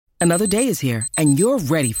Another day is here, and you're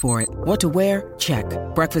ready for it. What to wear? Check.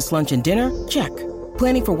 Breakfast, lunch, and dinner? Check.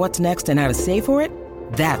 Planning for what's next and how to save for it?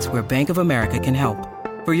 That's where Bank of America can help.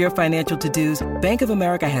 For your financial to-dos, Bank of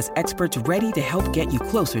America has experts ready to help get you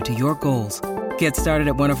closer to your goals. Get started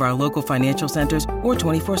at one of our local financial centers or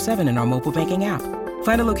 24/7 in our mobile banking app.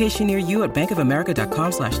 Find a location near you at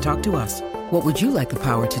bankofamerica.com/talktous. What would you like the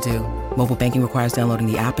power to do? Mobile banking requires downloading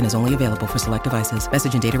the app and is only available for select devices.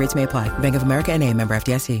 Message and data rates may apply. Bank of America N.A., member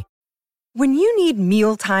FDIC. When you need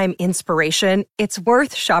mealtime inspiration, it's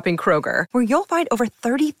worth shopping Kroger, where you'll find over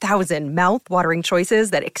 30,000 mouth-watering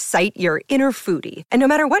choices that excite your inner foodie. And no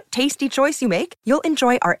matter what tasty choice you make, you'll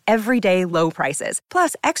enjoy our everyday low prices,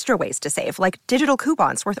 plus extra ways to save, like digital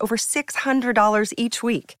coupons worth over $600 each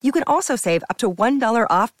week. You can also save up to $1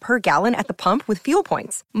 off per gallon at the pump with fuel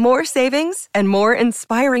points. More savings and more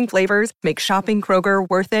inspiring flavors make shopping Kroger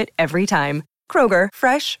worth it every time. Kroger,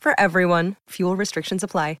 fresh for everyone. Fuel restrictions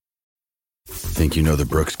apply. Think you know the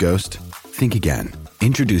Brooks Ghost? Think again.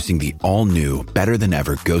 Introducing the all-new,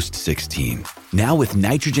 better-than-ever Ghost 16. Now with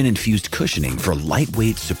nitrogen-infused cushioning for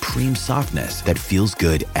lightweight, supreme softness that feels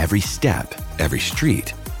good every step, every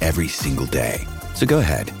street, every single day. So go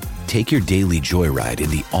ahead, take your daily joyride in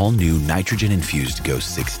the all-new nitrogen-infused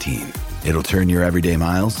Ghost 16. It'll turn your everyday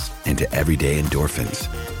miles into everyday endorphins.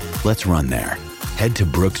 Let's run there. Head to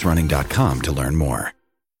brooksrunning.com to learn more.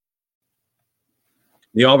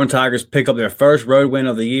 The Auburn Tigers pick up their first road win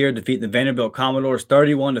of the year, defeat the Vanderbilt Commodores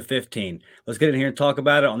 31-15. Let's get in here and talk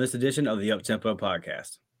about it on this edition of the Uptempo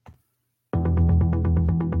Podcast.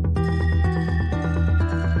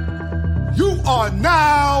 You are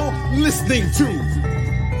now listening to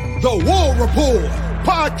the War Report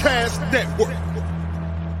Podcast Network.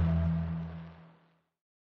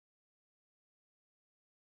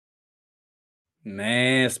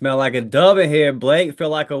 Man, smell like a dub in here, Blake. Feel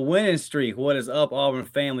like a winning streak. What is up, Auburn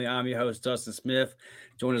family? I'm your host, Dustin Smith.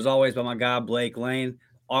 Joined as always by my guy, Blake Lane.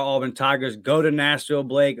 Our Auburn Tigers go to Nashville,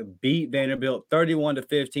 Blake, beat Vanderbilt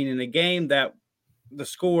 31-15 in a game that the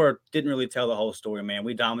score didn't really tell the whole story, man.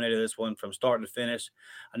 We dominated this one from start to finish.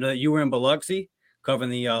 I know that you were in Biloxi covering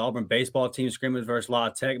the Auburn baseball team scrimmage versus La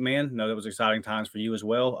Tech, man. I know that was exciting times for you as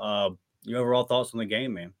well. Your overall thoughts on the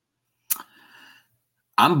game, man?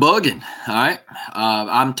 I'm bugging, all right?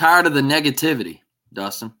 I'm tired of the negativity,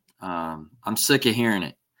 Dustin. I'm sick of hearing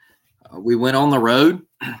it. We went on the road.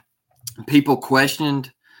 People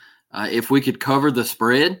questioned if we could cover the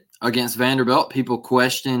spread against Vanderbilt. People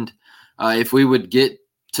questioned if we would get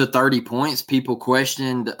to 30 points. People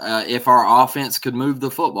questioned if our offense could move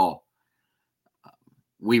the football.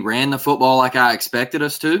 We ran the football like I expected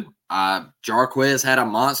us to. Jarquez had a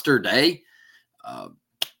monster day.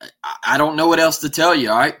 I don't know what else to tell you,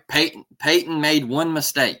 all right? Peyton made one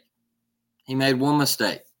mistake. He made one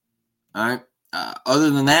mistake, all right? Other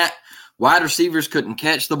than that, wide receivers couldn't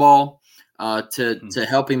catch the ball to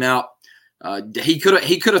help him out. He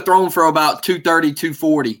could have thrown for about 230,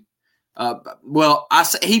 240.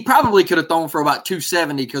 He probably could have thrown for about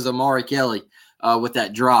 270 because of Maury Kelly with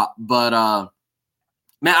that drop. But,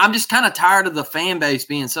 man, I'm just kind of tired of the fan base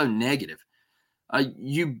being so negative.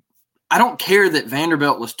 I don't care that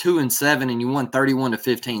Vanderbilt was 2-7 and you won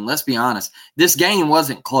 31-15. Let's be honest. This game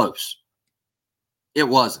wasn't close. It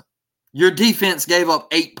wasn't. Your defense gave up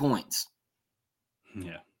 8 points.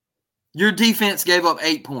 Yeah. Your defense gave up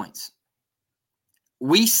 8 points.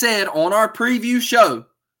 We said on our preview show,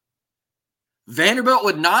 Vanderbilt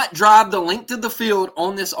would not drive the length of the field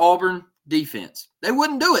on this Auburn defense. They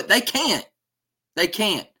wouldn't do it. They can't. They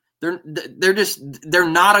can't. They're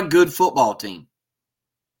not a good football team.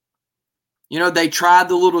 You know, they tried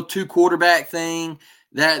the little 2-quarterback thing.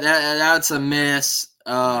 That's a mess.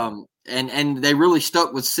 And they really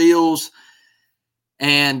stuck with Seals.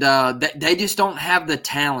 And they just don't have the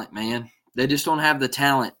talent, man. They just don't have the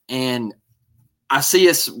talent. And I see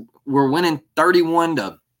us, we're winning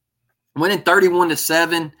 31-7.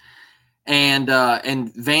 And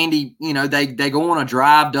Vandy, you know, they go on a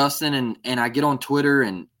drive, Dustin, and I get on Twitter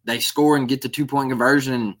and they score and get the 2-point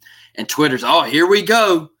conversion. And Twitter's, oh, here we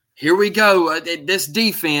go. Here we go. This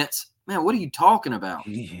defense, man, what are you talking about?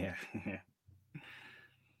 Yeah.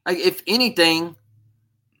 Like, if anything,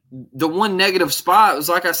 the one negative spot was,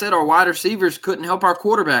 like I said, our wide receivers couldn't help our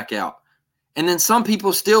quarterback out. And then some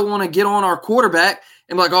people still want to get on our quarterback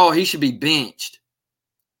and be like, oh, he should be benched.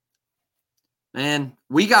 Man,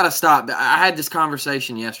 we got to stop. I had this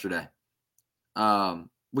conversation yesterday.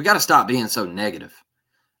 We got to stop being so negative.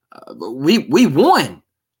 We won.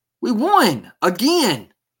 We won again.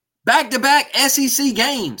 Back-to-back SEC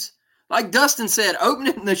games. Like Dustin said,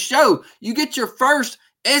 opening the show, you get your first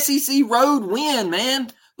SEC road win,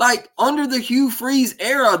 man. Like, under the Hugh Freeze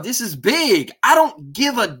era, this is big. I don't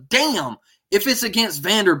give a damn if it's against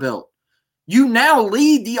Vanderbilt. You now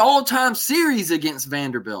lead the all-time series against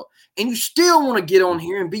Vanderbilt, and you still want to get on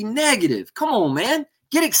here and be negative. Come on, man.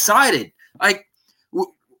 Get excited. Like,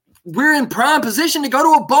 we're in prime position to go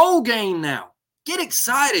to a bowl game now. Get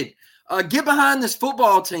excited. Get behind this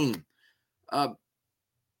football team.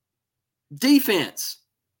 Defense,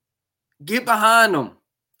 get behind them.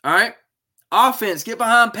 All right? Offense, get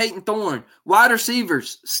behind Peyton Thorne. Wide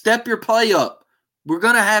receivers, step your play up. We're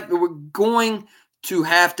going to have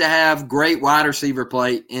great wide receiver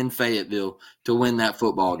play in Fayetteville to win that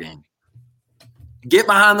football game. Get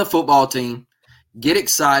behind the football team. Get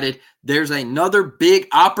excited. There's another big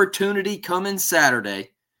opportunity coming Saturday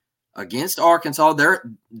against Arkansas.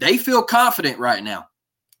 They feel confident right now.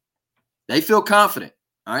 They feel confident.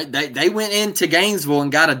 All right. They went into Gainesville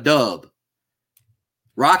and got a dub.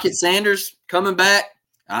 Rocket Sanders coming back.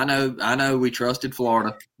 I know we trusted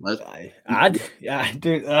Florida. I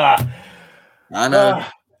know.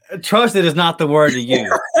 Trusted is not the word to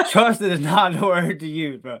use. Trusted is not the word to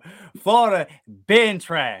use, bro. Florida been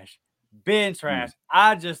trash.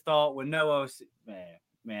 I just thought with no OC,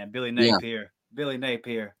 man, Billy Napier.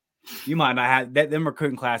 You might not have that. Them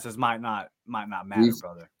recruiting classes might not matter,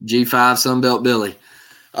 brother. G5 Sunbelt Billy.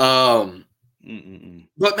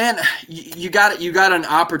 But man, you got an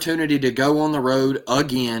opportunity to go on the road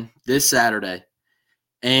again this Saturday,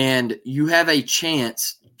 and you have a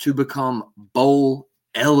chance to become bowl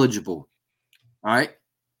eligible. All right.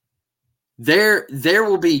 There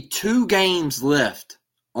will be 2 games left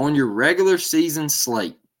on your regular season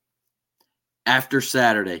slate after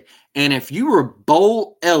Saturday. And if you were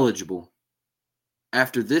bowl eligible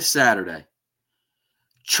after this Saturday,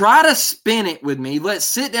 try to spin it with me. Let's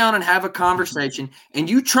sit down and have a conversation, and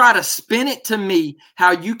you try to spin it to me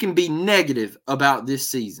how you can be negative about this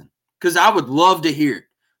season, because I would love to hear it.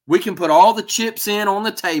 We can put all the chips in on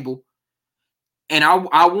the table, and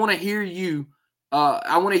I want to hear you.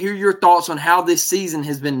 I want to hear your thoughts on how this season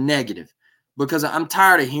has been negative, because I'm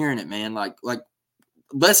tired of hearing it, man. Like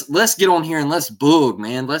let's get on here and let's boog,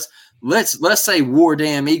 man. Let's say war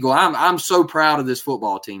damn Eagle. I'm so proud of this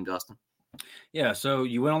football team, Dustin. Yeah, so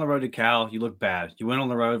you went on the road to Cal, you look bad. You went on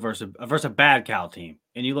the road versus a bad Cal team,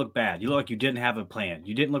 and you look bad. You look like you didn't have a plan.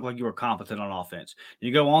 You didn't look like you were competent on offense.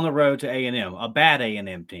 You go on the road to A&M, a bad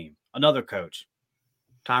A&M team, another coach.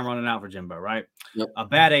 Time running out for Jimbo, right? Yep. A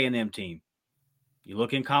bad A&M team. You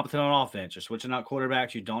look incompetent on offense. You're switching out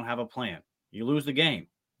quarterbacks. You don't have a plan. You lose the game.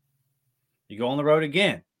 You go on the road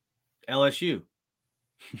again, LSU.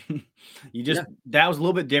 That was a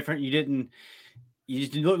little bit different. You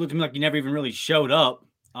just looked to me like you never even really showed up.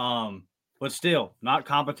 But still, not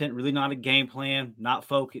competent, really not a game plan, not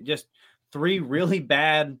focused. Just 3 really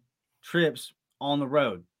bad trips on the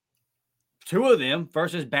road. 2 of them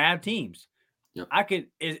versus bad teams. Yep.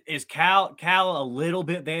 Is Cal a little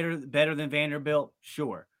bit better than Vanderbilt?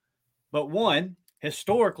 Sure. But one,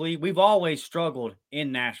 historically, we've always struggled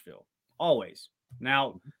in Nashville. Always.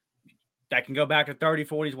 Now, that can go back to 30s,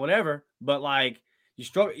 40s, whatever. But like, you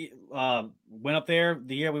struggle. Went up there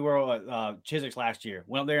the year we were Chiswick's last year.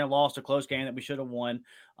 Went up there and lost a close game that we should have won.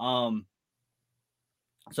 So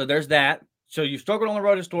there's that. So you struggled on the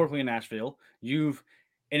road historically in Nashville. And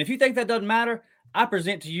if you think that doesn't matter, I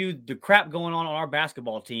present to you the crap going on our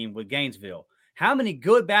basketball team with Gainesville. How many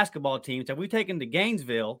good basketball teams have we taken to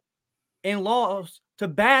Gainesville and lost to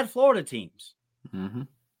bad Florida teams? Mm-hmm.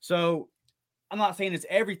 So I'm not saying it's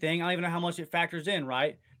everything. I don't even know how much it factors in,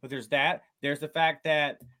 right? But there's that. There's the fact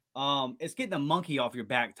that it's getting the monkey off your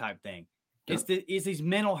back type thing. Yep. It's these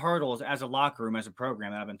mental hurdles as a locker room, as a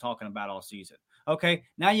program that I've been talking about all season. Okay,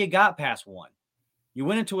 now you got past one. You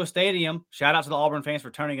went into a stadium. Shout out to the Auburn fans for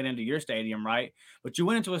turning it into your stadium, right? But you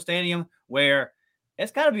went into a stadium where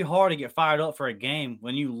it's got to be hard to get fired up for a game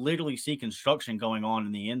when you literally see construction going on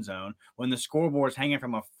in the end zone, when the scoreboard's hanging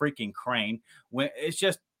from a freaking crane. When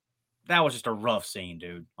that was just a rough scene,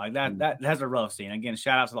 dude. Like that's a rough scene. Again,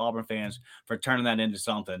 shout out to the Auburn fans for turning that into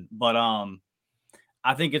something. But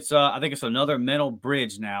I think it's another mental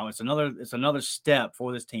bridge now. It's another step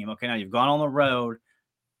for this team. Okay, now you've gone on the road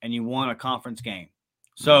and you won a conference game.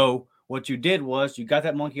 So what you did was you got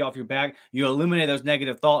that monkey off your back. You eliminated those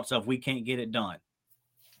negative thoughts of we can't get it done.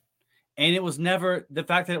 And it was never the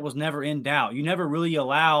fact that it was never in doubt. You never really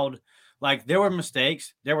allowed, like, there were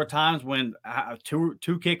mistakes. There were times when two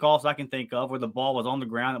kickoffs I can think of where the ball was on the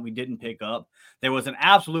ground that we didn't pick up. There was an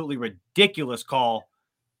absolutely ridiculous call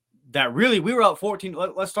that really we were up 14.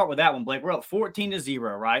 Let's start with that one, Blake. We're up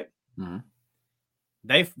 14-0, right? Mm-hmm.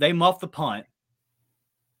 They muffed the punt.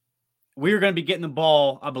 we are going to be getting the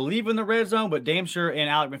ball, I believe, in the red zone, but damn sure in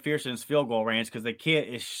Alec McPherson's field goal range because the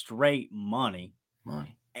kid is straight money.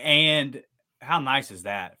 And how nice is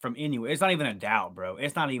that from anywhere? It's not even a doubt, bro.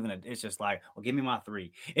 It's not even it's just like, well, give me my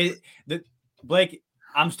 3. Blake,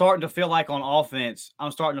 I'm starting to feel like on offense,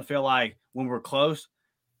 when we're close,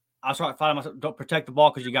 I'll start finding myself, don't protect the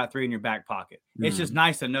ball because you got 3 in your back pocket. It's just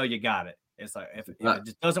nice to know you got it. It's like, if it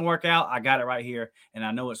just doesn't work out, I got it right here, and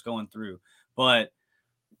I know it's going through. But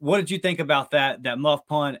what did you think about that muff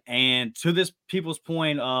punt? And to this people's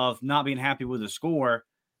point of not being happy with the score,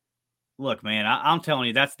 look, man, I'm telling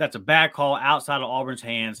you, that's a bad call outside of Auburn's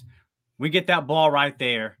hands. We get that ball right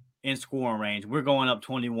there in scoring range. We're going up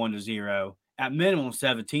 21-0, at minimum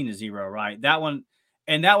 17-0, right? That one,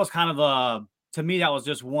 and that was kind of to me, that was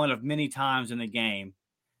just one of many times in the game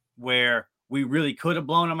where we really could have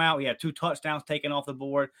blown them out. We had 2 touchdowns taken off the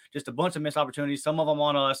board, just a bunch of missed opportunities, some of them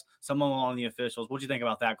on us, some of them on the officials. What do you think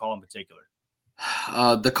about that call in particular?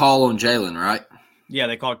 The call on Jalen, right? Yeah,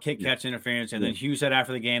 they called kick catch interference, and then Hugh said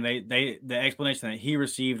after the game, the explanation that he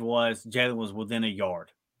received was Jalen was within a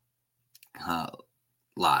yard.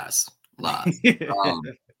 Lies.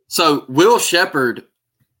 So Will Shepherd,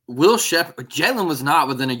 Jalen was not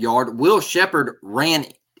within a yard. Will Shepherd ran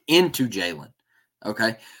into Jalen.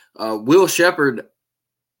 Okay. Will Shepherd,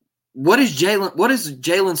 what is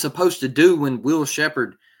Jalen supposed to do when Will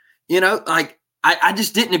Shepherd, I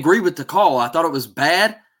just didn't agree with the call. I thought it was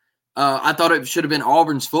bad. I thought it should have been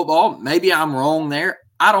Auburn's football. Maybe I'm wrong there.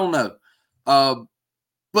 I don't know.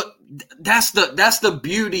 But that's the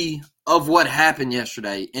beauty of what happened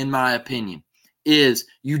yesterday, in my opinion, is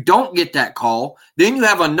you don't get that call. Then you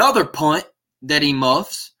have another punt that he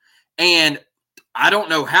muffs, and I don't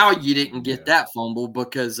know how you didn't get that fumble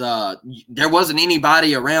because there wasn't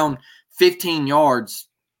anybody around 15 yards,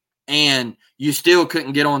 and you still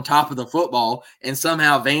couldn't get on top of the football, and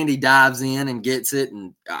somehow Vandy dives in and gets it,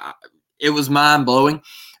 and it was mind-blowing.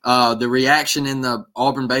 The reaction in the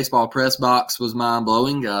Auburn baseball press box was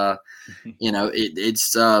mind-blowing.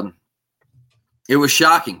 It was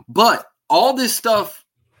shocking. But all this stuff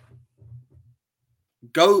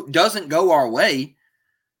doesn't go our way.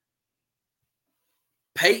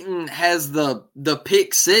 Peyton has the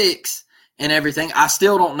pick 6 and everything. I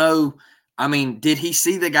still don't know. I mean, did he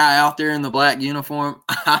see the guy out there in the black uniform?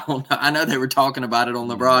 I don't know. I know they were talking about it on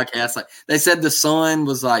the broadcast. Like they said, the sun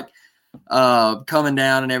was like coming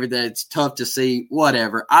down and everything. It's tough to see.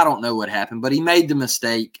 Whatever. I don't know what happened, but he made the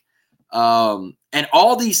mistake. And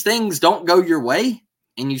all these things don't go your way,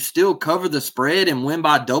 and you still cover the spread and win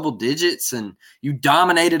by double digits, and you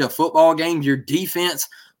dominated a football game. Your defense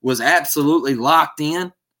was absolutely locked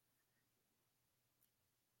in.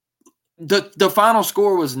 The final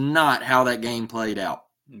score was not how that game played out,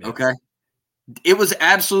 okay? It was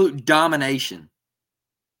absolute domination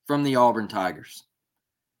from the Auburn Tigers.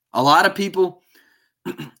 A lot of people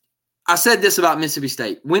 – I said this about Mississippi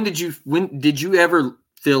State. When did you ever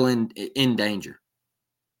feel in danger?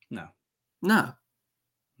 No.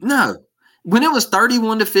 When it was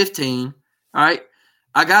 31-15, all right,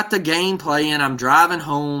 I got the game playing. I'm driving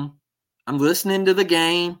home. I'm listening to the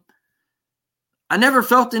game. I never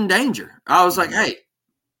felt in danger. I was like, hey,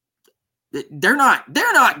 they're not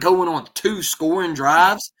going on 2 scoring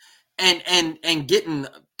drives and getting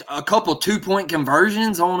a couple 2-point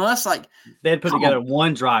conversions on us. Like they'd put together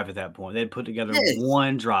one drive at that point. They'd put together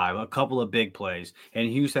one drive, a couple of big plays. And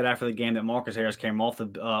Hugh said after the game that Marcus Harris came off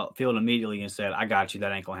the field immediately and said, I got you.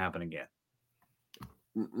 That ain't going to happen again.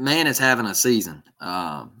 Man is having a season.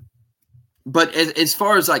 But as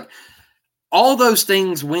far as like all those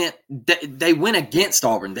things went, they went against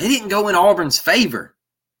Auburn. They didn't go in Auburn's favor.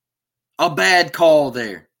 A bad call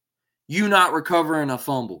there. You not recovering a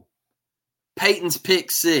fumble. Peyton's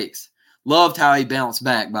pick 6. Loved how he bounced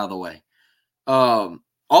back, by the way. All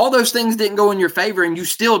those things didn't go in your favor, and you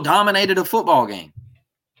still dominated a football game.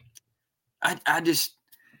 I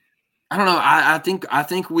don't know. I think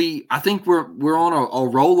we're on a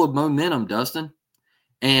roll of momentum, Dustin.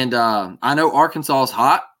 And I know Arkansas is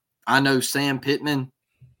hot. I know Sam Pittman.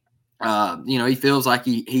 He feels like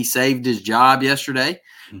he saved his job yesterday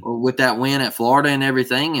with that win at Florida and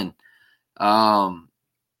everything. And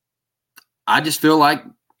I just feel like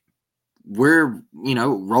we're,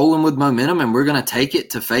 rolling with momentum, and we're going to take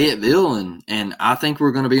it to Fayetteville. And I think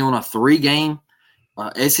we're going to be on a 3-game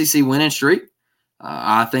SEC winning streak.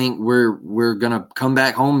 I think we're going to come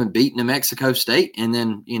back home and beat New Mexico State, and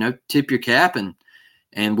then, tip your cap and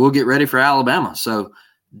we'll get ready for Alabama. So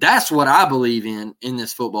that's what I believe in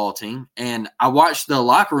this football team. And I watched the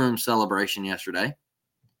locker room celebration yesterday,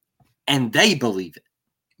 and they believe it.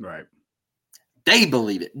 Right. They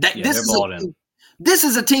believe it. This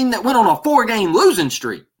is a team that went on a 4-game losing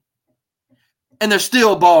streak, and they're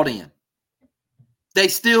still bought in. They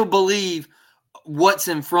still believe what's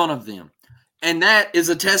in front of them. And that is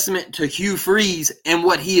a testament to Hugh Freeze and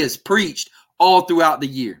what he has preached all throughout the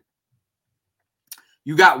year.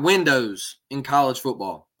 You got windows in college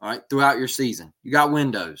football, all right, throughout your season. You got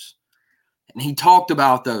windows. And he talked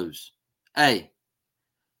about those. Hey,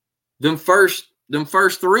 them first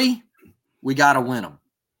 3, we got to win them,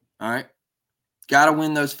 all right? Got to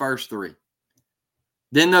win those first 3.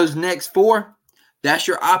 Then those next 4, that's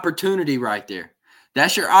your opportunity right there.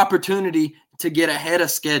 That's your opportunity to get ahead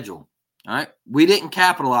of schedule. All right. We didn't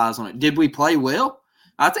capitalize on it. Did we play well?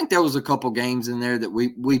 I think there was a couple games in there that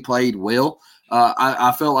we played well.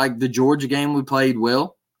 I felt like the Georgia game we played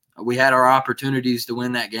well. We had our opportunities to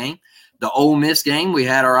win that game. The Ole Miss game, we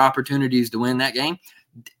had our opportunities to win that game.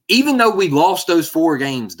 Even though we lost those 4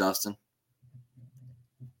 games, Dustin,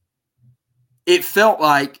 it felt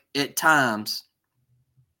like at times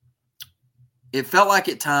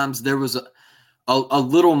there was a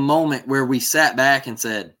little moment where we sat back and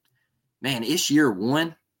said, man, it's year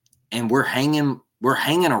 1 and we're hanging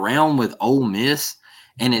around with Ole Miss,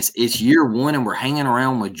 and it's year 1 and we're hanging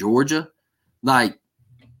around with Georgia. Like,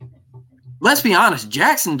 let's be honest,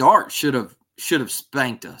 Jackson Dart should have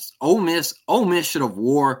spanked us. Ole Miss should have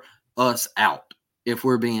wore us out, if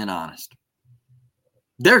we're being honest.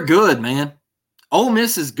 They're good, man. Ole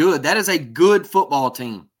Miss is good. That is a good football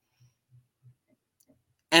team.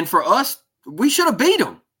 And for us, we should have beat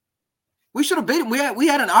them. We should have beat them. We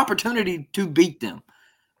had an opportunity to beat them.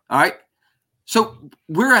 All right? So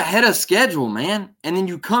we're ahead of schedule, man. And then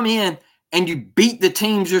you come in and you beat the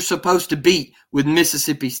teams you're supposed to beat with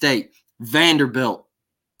Mississippi State, Vanderbilt.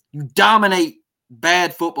 You dominate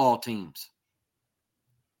bad football teams.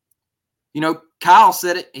 You know, Kyle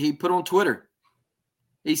said it. He put on Twitter.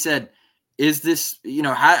 He said, is this,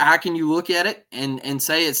 how can you look at it and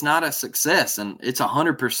say it's not a success? And it's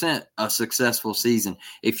 100% a successful season.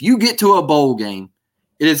 If you get to a bowl game,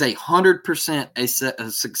 it is 100% a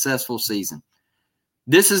successful season.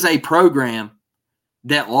 This is a program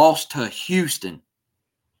that lost to Houston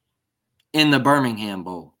in the Birmingham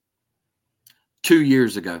Bowl 2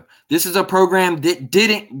 years ago. This is a program that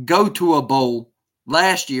didn't go to a bowl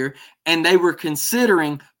last year, and they were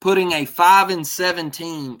considering putting a 5-7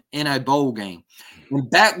 team in a bowl game. And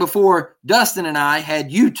back before Dustin and I had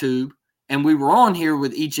YouTube and we were on here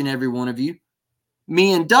with each and every one of you,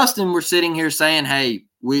 me and Dustin were sitting here saying, hey,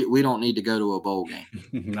 we don't need to go to a bowl game.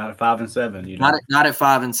 Not at 5-7. Not at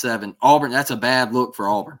 5-7. Auburn, that's a bad look for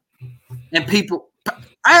Auburn. And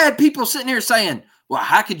I had people sitting here saying, well,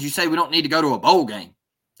 how could you say we don't need to go to a bowl game?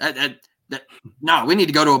 No, we need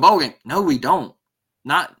to go to a bowl game. No, we don't.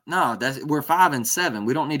 We're 5-7.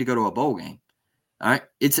 We don't need to go to a bowl game. All right.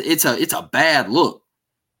 It's a bad look.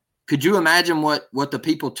 Could you imagine what the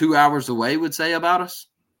people 2 hours away would say about us?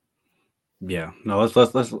 Yeah. No,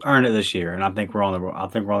 let's earn it this year. And I think we're on the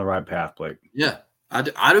right path, Blake. Yeah. I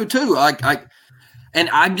do too. And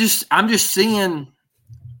I'm just seeing,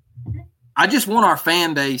 I just want our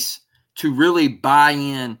fan base to really buy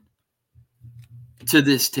in to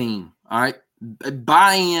this team. All right.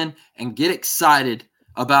 Buy in and get excited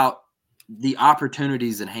about the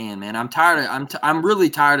opportunities at hand, man. I'm really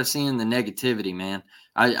tired of seeing the negativity, man.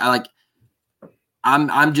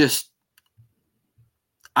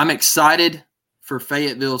 I'm excited for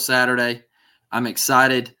Fayetteville Saturday. I'm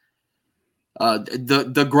excited.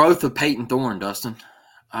 The growth of Peyton Thorne, Dustin.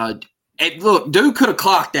 Look, dude could have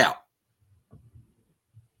clocked out.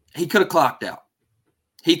 He could have clocked out.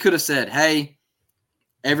 He could have said, hey,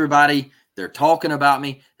 everybody, they're talking about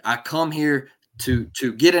me. I come here to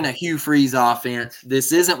get in a Hugh Freeze offense.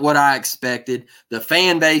 This isn't what I expected. The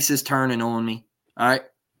fan base is turning on me. All right.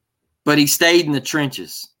 But he stayed in the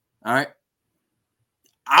trenches. All right.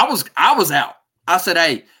 I was out. I said,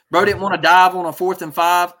 hey, bro didn't want to dive on a 4th and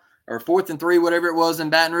 5 or 4th and 3, whatever it was in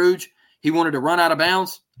Baton Rouge. He wanted to run out of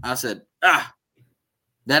bounds. I said,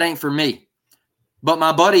 that ain't for me. But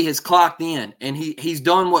my buddy has clocked in, and he's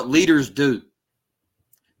done what leaders do.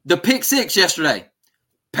 The pick 6 yesterday,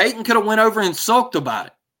 Peyton could have went over and sulked about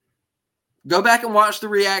it. Go back and watch the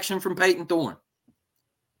reaction from Peyton Thorne.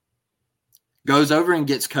 Goes over and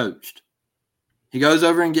gets coached. He goes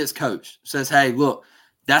over and gets coached. Says, hey, look,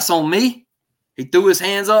 that's on me. He threw his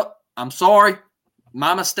hands up. I'm sorry.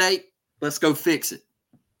 My mistake. Let's go fix it.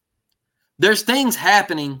 There's things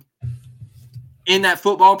happening in that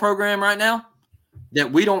football program right now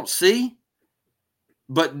that we don't see,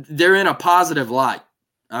 but they're in a positive light.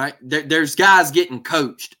 All right. There's guys getting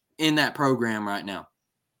coached in that program right now.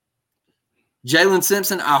 Jalen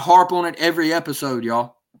Simpson, I harp on it every episode,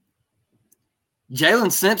 y'all.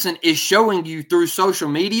 Jalen Simpson is showing you through social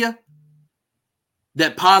media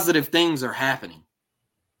that positive things are happening.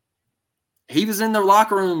 He was in the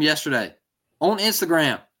locker room yesterday on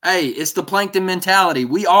Instagram. Hey, it's the plankton mentality.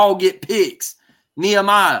 We all get picks.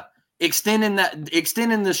 Nehemiah extending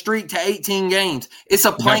the streak to 18 games. It's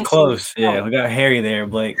a plankton. Got close. Yeah, we got Harry there,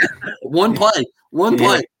 Blake. One play.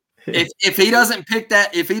 If he doesn't pick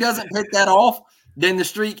that off, then the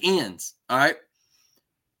streak ends. All right.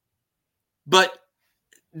 But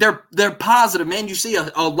they're positive, man. You see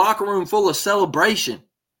a locker room full of celebration.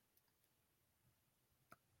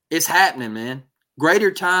 It's happening, man.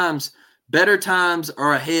 Greater times, better times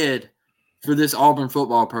are ahead for this Auburn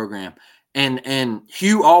football program. And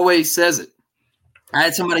Hugh always says it. I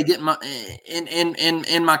had somebody get in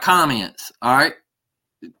my comments, all right?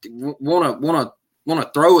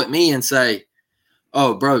 Wanna throw at me and say,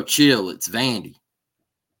 "Oh, bro, chill, it's Vandy."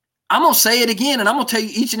 I'm going to say it again, and I'm going to tell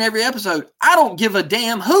you each and every episode, I don't give a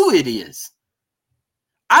damn who it is.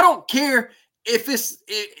 I don't care if it's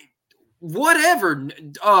whatever,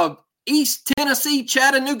 East Tennessee,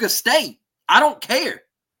 Chattanooga State. I don't care.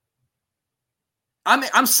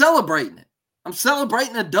 I'm celebrating it. I'm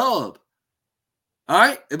celebrating a dub. All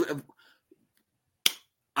right?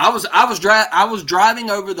 I was driving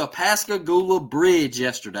over the Pascagoula Bridge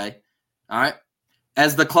yesterday, all right,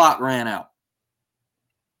 as the clock ran out.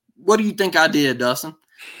 What do you think I did, Dustin?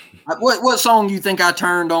 What song do you think I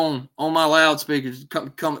turned on my loudspeakers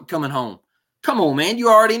coming home? Come on, man. You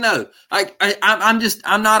already know.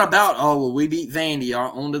 I'm not about, oh, well, we beat Vandy.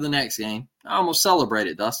 On to the next game. I'm going to celebrate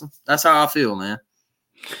it, Dustin. That's how I feel, man.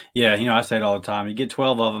 Yeah, I say it all the time. You get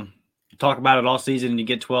 12 of them. You talk about it all season and you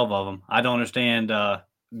get 12 of them. I don't understand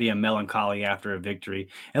being melancholy after a victory.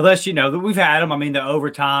 Unless, that we've had them. I mean, the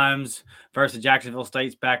overtimes versus Jacksonville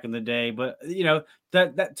State's back in the day. But,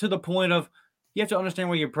 that to the point of you have to understand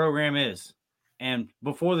where your program is. And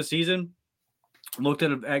before the season, looked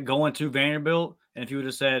at going to Vanderbilt, and if you would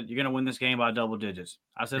have said, you're going to win this game by double digits,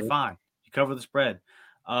 I said, fine. You cover the spread.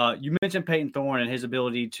 You mentioned Peyton Thorne and his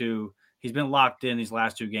ability he's been locked in these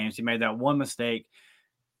last two games. He made that one mistake.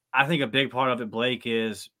 I think a big part of it, Blake,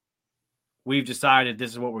 is we've decided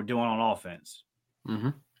this is what we're doing on offense.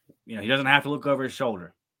 Mm-hmm. He doesn't have to look over his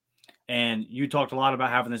shoulder. And you talked a lot about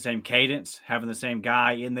having the same cadence, having the same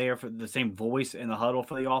guy in there for the same voice in the huddle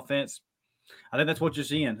for the offense. I think that's what you're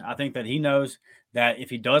seeing. I think that he knows that if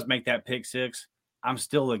he does make that pick six, I'm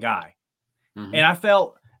still the guy. Mm-hmm. And I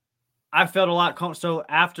felt a lot. So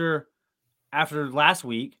after last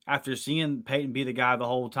week, after seeing Peyton be the guy the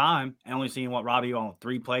whole time and only seeing Robbie on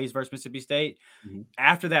 3 plays versus Mississippi State, mm-hmm.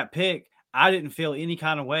 after that pick, I didn't feel any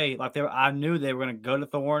kind of way. I knew they were going to go to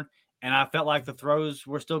Thorne, and I felt like the throws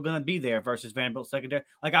were still going to be there versus Vanderbilt secondary.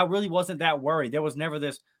 I really wasn't that worried. There was never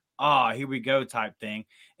this, here we go type thing.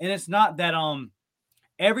 And it's not that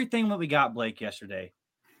everything that we got, Blake, yesterday,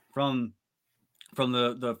 from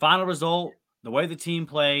the final result, the way the team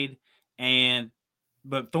played,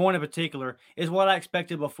 but Thorne in particular, is what I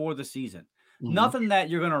expected before the season. Mm-hmm. Nothing that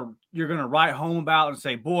you're gonna write home about and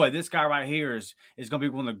say, boy, this guy right here is gonna be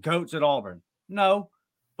one of the GOATs at Auburn. No,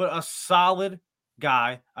 but a solid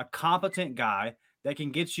guy, a competent guy that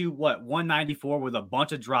can get you 194 with a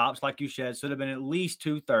bunch of drops, like you said, should have been at least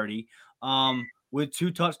 230, with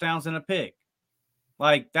 2 touchdowns and a pick.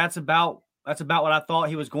 That's about what I thought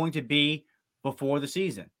he was going to be before the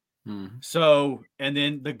season. Mm-hmm. So, and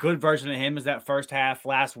then the good version of him is that first half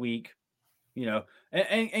last week,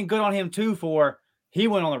 and good on him too for he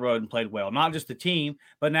went on the road and played well, not just the team,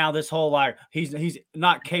 but now this whole he's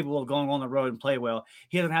not capable of going on the road and play well.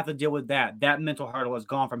 He doesn't have to deal with that. That mental hurdle is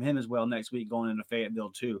gone from him as well next week going into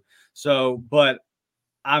Fayetteville too. So, but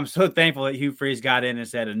I'm so thankful that Hugh Freeze got in and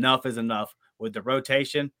said enough is enough with the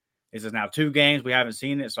rotation. This is now 2 games. We haven't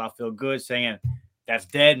seen it, so I feel good saying that's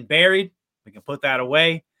dead and buried. We can put that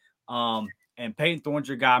away. And Peyton Thorne's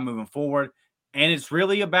your guy moving forward. And it's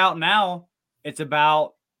really about now, it's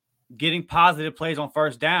about getting positive plays on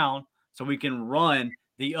first down so we can run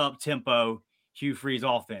the up-tempo Hugh Freeze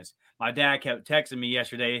offense. My dad kept texting me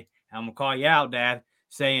yesterday, I'm going to call you out, Dad,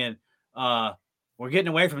 saying, we're getting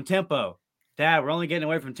away from tempo. Dad, we're only getting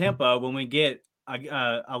away from tempo when we get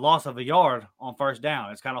a loss of a yard on first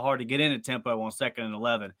down. It's kind of hard to get into tempo on 2nd and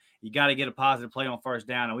 11. You got to get a positive play on first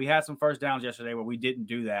down. And we had some first downs yesterday where we didn't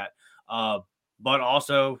do that. But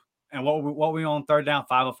also, and what were we on third down?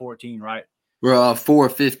 5 of 14, right? We're 4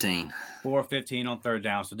 of 15. 4 of 15 on third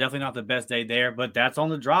down. So definitely not the best day there, but that's on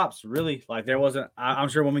the drops, really. There wasn't – I'm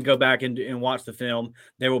sure when we go back and watch the film,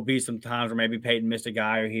 there will be some times where maybe Peyton missed a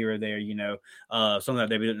guy or here or there, something that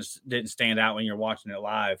maybe didn't stand out when you're watching it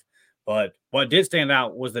live. But what did stand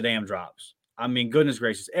out was the damn drops. I mean, goodness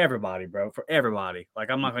gracious, everybody, bro, for everybody.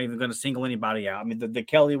 Like, I'm not even going to single anybody out. I mean, the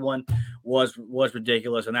Kelly one was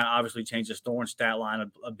ridiculous, and that obviously changes Thorne's stat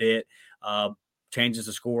line a bit, changes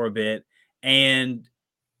the score a bit. And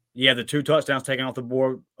you have the 2 touchdowns taken off the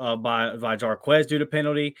board by Jarquez due to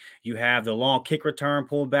penalty. You have the long kick return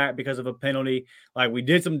pulled back because of a penalty. Like, we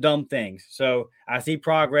did some dumb things. So I see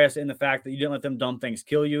progress in the fact that you didn't let them dumb things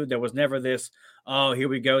kill you. There was never this, oh, here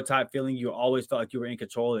we go type feeling. You always felt like you were in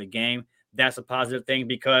control of the game. That's a positive thing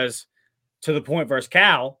because to the point versus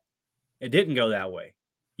Cal, it didn't go that way.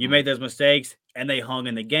 You made those mistakes and they hung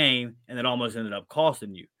in the game, and it almost ended up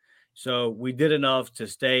costing you. So we did enough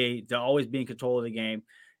to always be in control of the game.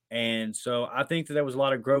 And so I think that there was a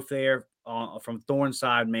lot of growth there from Thorne's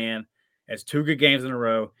side, man. It's 2 good games in a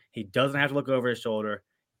row. He doesn't have to look over his shoulder.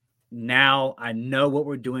 Now I know what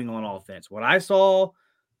we're doing on offense. What I saw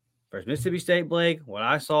versus Mississippi State, Blake, what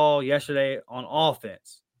I saw yesterday on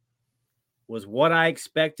offense was what I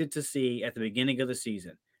expected to see at the beginning of the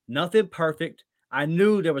season. Nothing perfect. I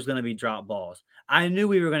knew there was going to be drop balls. I knew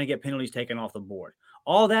we were going to get penalties taken off the board.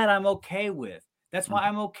 All that I'm okay with. That's why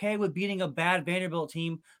I'm okay with beating a bad Vanderbilt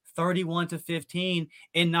team 31-15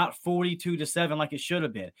 and not 42-7 like it should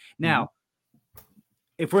have been. Now,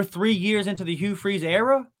 if we're 3 years into the Hugh Freeze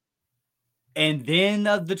era and then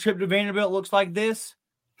the trip to Vanderbilt looks like this,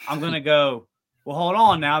 I'm going to go, well, hold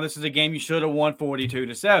on now. This is a game you should have won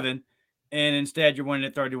 42-7, and instead you're winning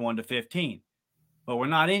it 31-15. But we're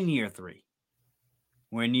not in year 3.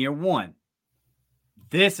 We're in year 1.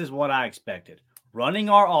 This is what I expected. Running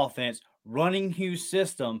our offense, running Hugh's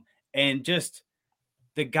system, and just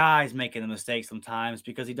the guys making the mistakes sometimes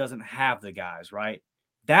because he doesn't have the guys, right?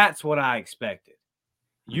 That's what I expected.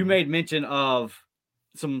 You made mention of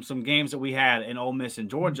some games that we had in Ole Miss and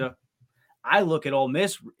Georgia. I look at Ole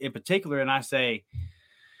Miss in particular and I say,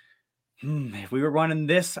 if we were running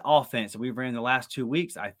this offense that we ran the last 2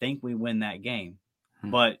 weeks, I think we win that game.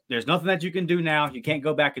 But there's nothing that you can do now. You can't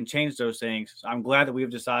go back and change those things. So I'm glad that we've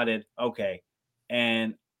decided, okay,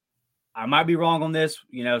 and I might be wrong on this.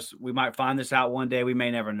 You know, we might find this out one day. We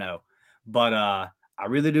may never know. But I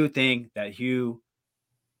really do think that Hugh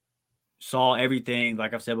saw everything,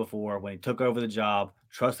 like I've said before, when he took over the job,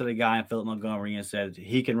 trusted a guy in Philip Montgomery and said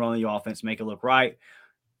he can run the offense, make it look right.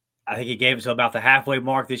 I think he gave it to about the halfway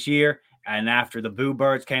mark this year. And after the Boo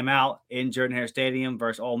Birds came out in Jordan-Hare Stadium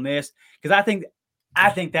versus Ole Miss, because I think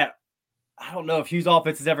that I don't know if Hugh's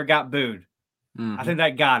offense has ever got booed. I think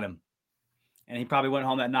that got him. And he probably went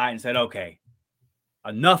home that night and said, okay,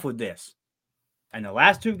 enough with this. And the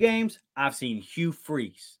last 2 games, I've seen Hugh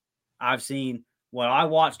freeze. I've seen what I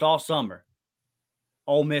watched all summer.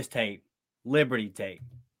 Ole Miss tape, Liberty tape.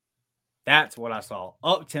 That's what I saw.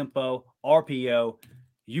 Up-tempo, RPO,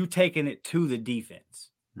 you taking it to the defense.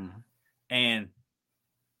 And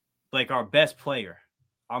like our best player,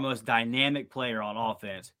 our most dynamic player on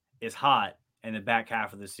offense is hot in the back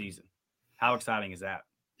half of the season. How exciting is that?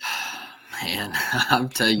 Man, I'm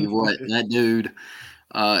telling you what, that dude,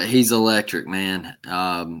 he's electric, man.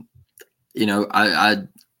 You know, I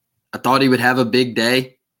thought he would have a big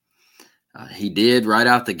day. He did right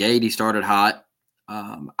out the gate. He started hot.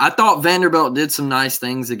 I thought Vanderbilt did some nice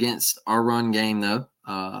things against our run game, though.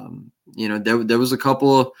 You know, there was a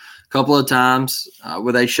couple of times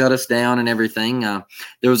where they shut us down and everything.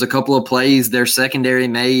 There was a couple of plays their secondary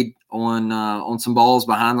made on some balls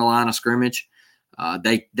behind the line of scrimmage.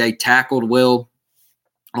 They tackled well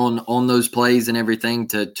on those plays and everything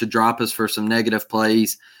to drop us for some negative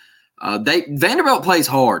plays. Vanderbilt plays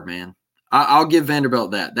hard, man. I'll give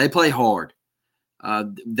Vanderbilt that. They play hard.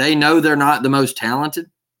 They know they're not the most talented,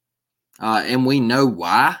 and we know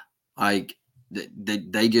why. Like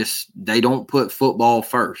they don't put football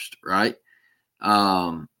first, right?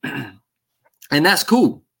 And that's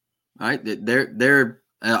cool, right? They're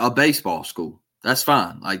a baseball school. That's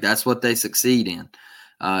fine. Like that's what they succeed in,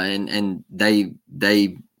 and they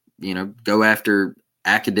go after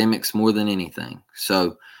academics more than anything.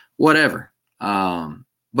 So whatever.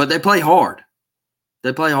 But they play hard.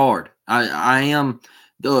 They play hard. They're on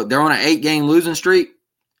an 8-game losing streak,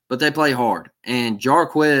 but they play hard. And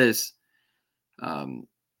Jarquez,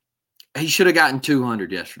 he should have gotten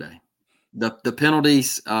 200 yesterday. The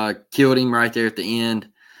penalties killed him right there at the end.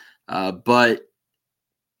 But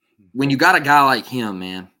when you got a guy like him,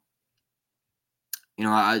 man,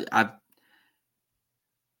 I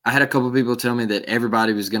had a couple of people tell me that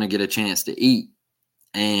everybody was going to get a chance to eat.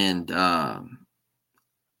 And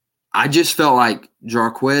I just felt like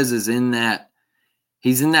Jarquez is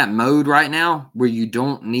he's in that mode right now where you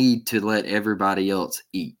don't need to let everybody else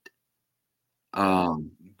eat.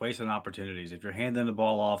 wasting opportunities. If you're handing the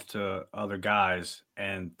ball off to other guys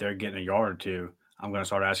and they're getting a yard or two, I'm going to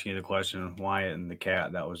start asking you the question, Wyatt and the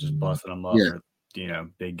cat that was just busting them up for,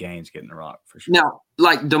 big gains getting the rock for sure. Now,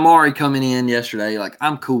 like Damari coming in yesterday, like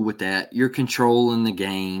I'm cool with that. You're controlling the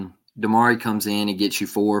game. Damari comes in, he gets you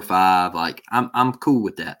 4 or 5. Like I'm cool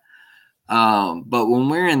with that. But when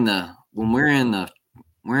we're in the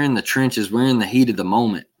trenches, we're in the heat of the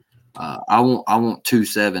moment. I want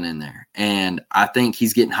 2-7 in there, and I think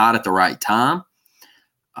he's getting hot at the right time.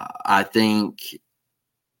 I think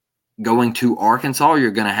going to Arkansas,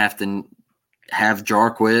 you're going to have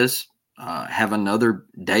Jarquez have another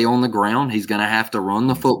day on the ground. He's going to have to run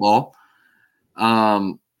the football.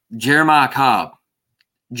 Jeremiah Cobb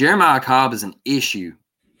is an issue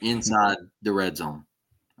inside the red zone.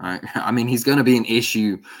 All right. I mean, he's going to be an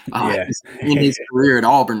issue in his career at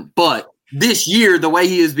Auburn. But this year, the way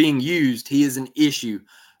he is being used, he is an issue.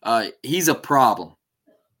 He's a problem.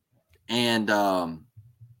 And I'm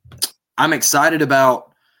excited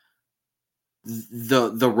about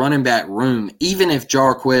the running back room. Even if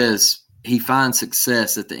Jarquez, he finds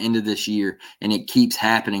success at the end of this year and it keeps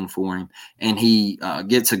happening for him and he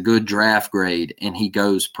gets a good draft grade and he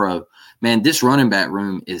goes pro, man, this running back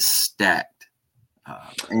room is stacked.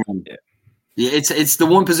 It's the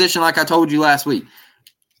one position, like I told you last week,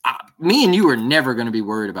 me and you are never going to be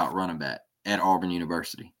worried about running back at Auburn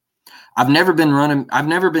University. I've never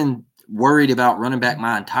been worried about running back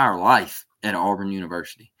my entire life at Auburn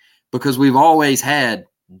University because we've always had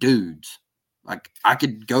dudes. Like I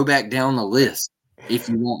could go back down the list if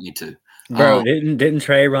you want me to. Bro, didn't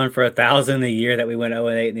Trey run for 1,000 the year that we went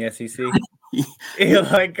 0-8 in the SEC?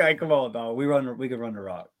 like come on, dog. We could run the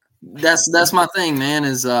rock. That's my thing, man,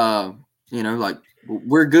 is like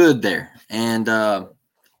we're good there. And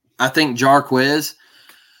I think Jarquez,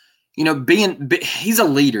 he's a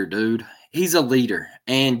leader, dude. He's a leader.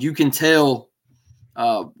 And you can tell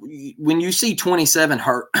when you see 27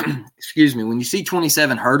 when you see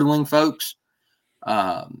 27 hurdling folks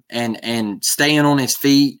and staying on his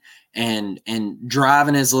feet and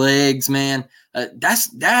driving his legs, man,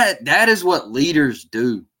 that is what leaders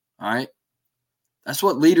do. All right. That's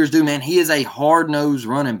what leaders do, man. He is a hard-nosed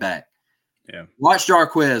running back. Yeah. Watch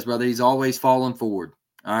Jarquez, brother. He's always falling forward.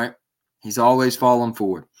 All right. He's always falling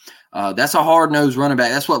forward. That's a hard-nosed running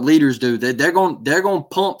back. That's what leaders do. They're going to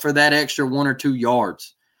pump for that extra 1 or 2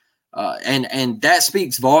 yards. And that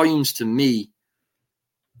speaks volumes to me,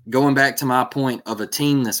 going back to my point of a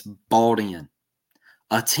team that's bought in.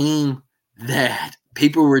 A team that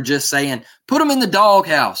people were just saying, put them in the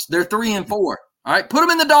doghouse. They're 3-4. All right, put them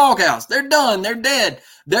in the doghouse. They're done. They're dead.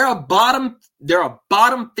 They're a bottom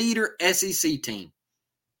feeder SEC team.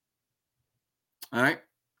 All right.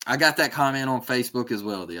 I got that comment on Facebook as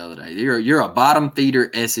well the other day. You're a bottom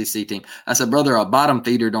feeder SEC team. I said, brother, a bottom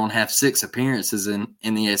feeder don't have 6 appearances in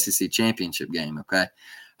the SEC championship game, okay?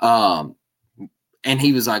 And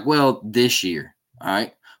he was like, well, this year. All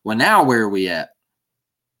right. Well, now where are we at?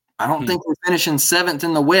 I don't think we're finishing 7th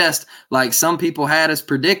in the West like some people had us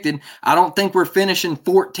predicted. I don't think we're finishing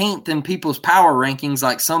 14th in people's power rankings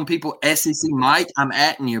like some people SEC might. I'm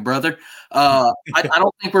atting you, brother. I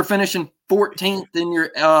don't think we're finishing 14th in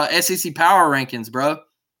your SEC power rankings, bro.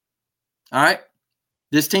 All right?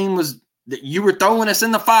 This team you were throwing us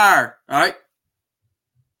in the fire, all right?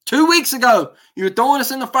 2 weeks ago, you were throwing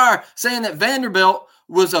us in the fire saying that Vanderbilt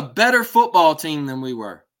was a better football team than we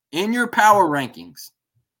were in your power rankings.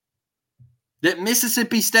 That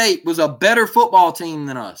Mississippi State was a better football team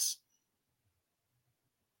than us.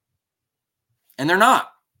 And they're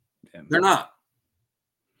not. Yeah, they're not.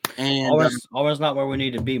 And Auburn's not where we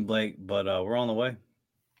need to be, Blake, but we're on the way.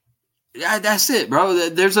 Yeah, that's it, bro.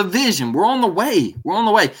 There's a vision. We're on the way. We're on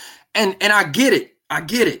the way. And I get it. I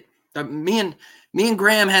get it. Me and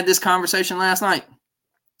Graham had this conversation last night.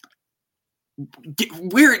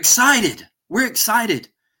 We're excited. We're excited.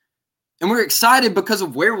 And we're excited because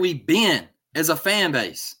of where we've been as a fan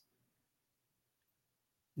base.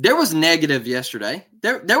 There was negative yesterday.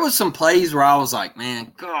 There was some plays where I was like,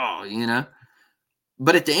 man, God,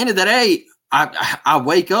 But at the end of the day, I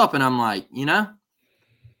wake up and I'm like,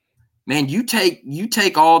 man, you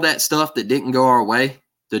take all that stuff that didn't go our way,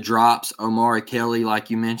 the drops, Omari Kelly, like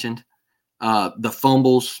you mentioned, the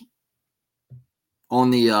fumbles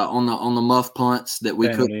on the muff punts that we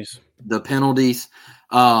could, the penalties.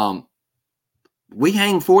 We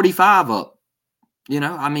hang 45 up. We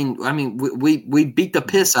beat the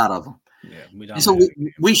piss out of them. Yeah, so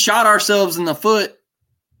we shot ourselves in the foot,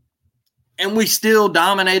 and we still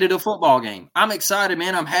dominated a football game. I'm excited,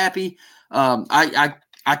 man. I'm happy. I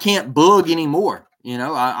can't bug anymore.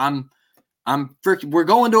 I'm We're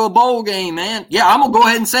going to a bowl game, man. Yeah, I'm gonna go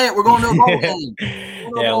ahead and say it. We're going to a bowl game.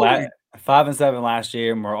 Yeah, 5-7 last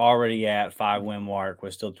year, and we're already at 5-win mark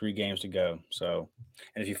with still 3 games to go. So,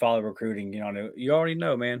 and if you follow recruiting, you already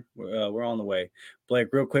know, man, we're on the way. Blake,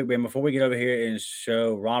 real quick, man, before we get over here and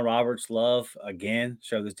show Ron Roberts love again,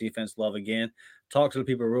 show this defense love again, talk to the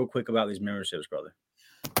people real quick about these memberships, brother.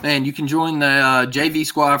 Man, you can join the JV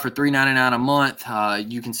squad for $3.99 a month.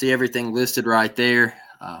 You can see everything listed right there.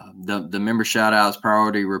 The member shout outs,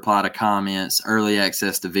 priority reply to comments, early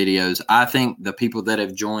access to videos. I think the people that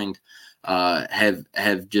have joined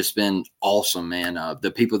have just been awesome, man.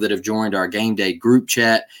 The people that have joined our game day group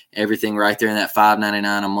chat, everything right there in that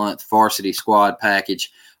 $5.99 a month varsity squad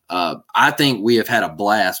package. I think we have had a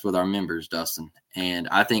blast with our members, Dustin, and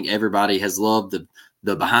I think everybody has loved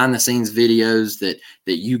the behind the scenes videos that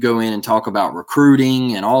you go in and talk about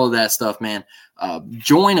recruiting and all of that stuff, man.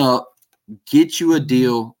 Join up. Get you a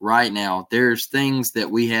deal right now. There's things that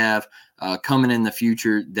we have coming in the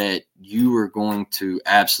future that you are going to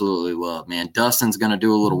absolutely love, man. Dustin's going to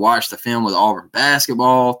do a little watch the film with Auburn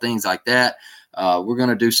basketball, things like that. We're going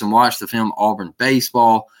to do some watch the film Auburn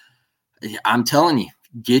baseball. I'm telling you,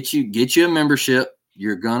 get you a membership.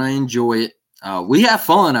 You're going to enjoy it. We have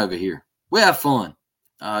fun over here. We have fun.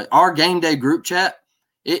 Our game day group chat,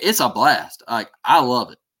 it's a blast. I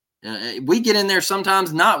love it. We get in there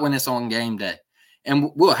sometimes not when it's on game day.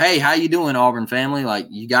 And hey, how you doing, Auburn family? Like,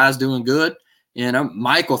 you guys doing good?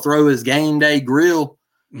 Mike will throw his game day grill.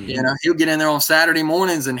 Mm-hmm. He'll get in there on Saturday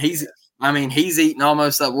mornings and he's eating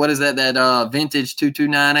almost what is that vintage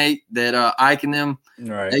 2298 that Ike and them,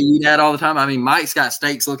 right, they eat that all the time. I mean, Mike's got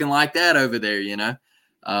steaks looking like that over there,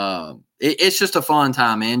 It's just a fun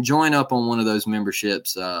time, man. Join up on one of those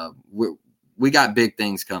memberships. We got big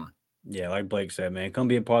things coming. Yeah, like Blake said, man, come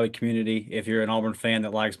be a part of the community. If you're an Auburn fan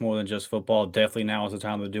that likes more than just football, definitely now is the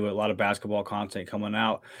time to do it. A lot of basketball content coming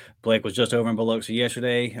out. Blake was just over in Biloxi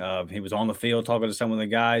yesterday. He was on the field talking to some of the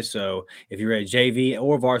guys. So if you're a JV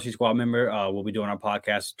or varsity squad member, we'll be doing our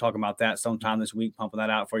podcast talking about that sometime this week, pumping that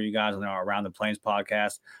out for you guys on our Around the Plains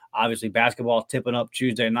podcast. Obviously, basketball tipping up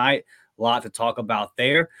Tuesday night. A lot to talk about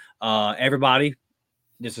there. Everybody,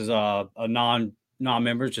 this is a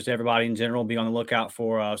non-members, just everybody in general, be on the lookout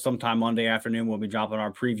for sometime Monday afternoon. We'll be dropping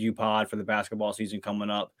our preview pod for the basketball season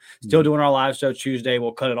coming up. Still doing our live show Tuesday.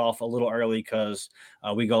 We'll cut it off a little early because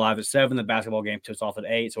we go live at 7. The basketball game tips off at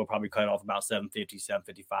 8, so we'll probably cut it off about 7:50,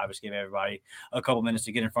 7:55. Just give everybody a couple minutes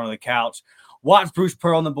to get in front of the couch. Watch Bruce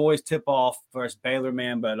Pearl and the boys tip off versus Baylor,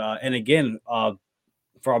 man. But and again,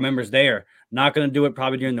 for our members there, not going to do it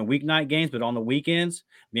probably during the weeknight games, but on the weekends,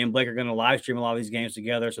 me and Blake are going to live stream a lot of these games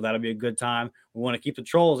together. So that'll be a good time. We want to keep the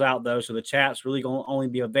trolls out though. So the chat's really going to only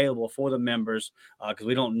be available for the members because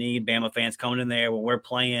we don't need Bama fans coming in there when we're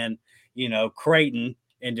playing, Creighton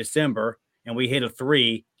in December and we hit a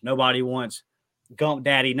 3. Nobody wants Gump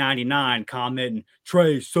Daddy 99 commenting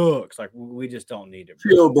Trey sucks. Like, we just don't need it.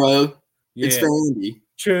 Chill, bro. Yeah. It's Vandy.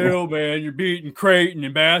 Chill, man. You're beating Creighton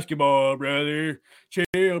in basketball, brother.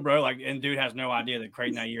 Chill, bro. Like, and dude has no idea that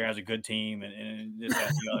Creighton that year has a good team and this, that,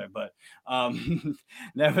 and the other. But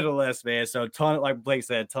nevertheless, man. So like Blake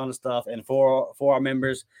said, ton of stuff. And for our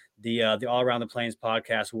members, the All Around the Plains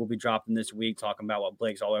podcast will be dropping this week, talking about what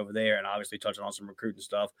Blake's all over there, and obviously touching on some recruiting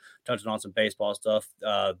stuff, touching on some baseball stuff.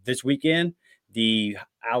 This weekend, the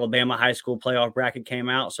Alabama high school playoff bracket came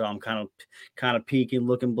out, so I'm kind of peeking,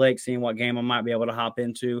 looking, Blake, seeing what game I might be able to hop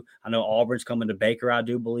into. I know Auburn's coming to Baker, I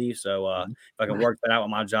do believe. So if I can work that out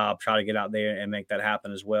with my job, try to get out there and make that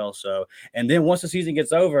happen as well. So, and then once the season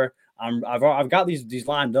gets over, I've got these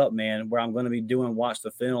lined up, man, where I'm going to be doing watch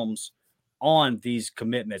the films on these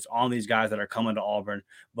commitments, on these guys that are coming to Auburn,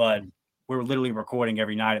 but we're literally recording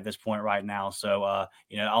every night at this point right now. So, I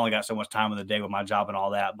only got so much time in the day with my job and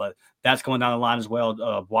all that, but that's going down the line as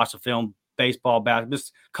well. Watch the film, baseball, basketball,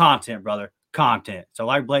 just content, brother, content. So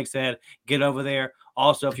like Blake said, get over there.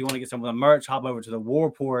 Also, if you want to get some of the merch, hop over to the War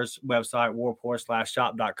Report's website,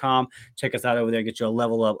 warreport.shop.com. Check us out over there. Get you a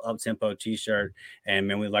level up tempo t-shirt. And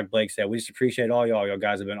man, like Blake said, we just appreciate all y'all. Y'all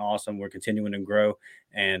guys have been awesome. We're continuing to grow,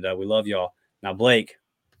 and we love y'all. Now, Blake,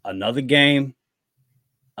 another game,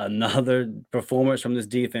 another performance from this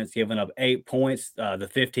defense, giving up 8 points, the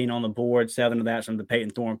 15 on the board, 7 of that's from the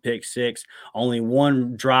Peyton Thorne pick 6. Only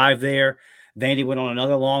one drive there. Vandy went on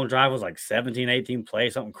another long drive. It was like 17, 18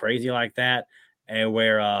 plays, something crazy like that, and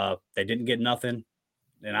where they didn't get nothing.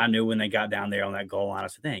 And I knew when they got down there on that goal line, I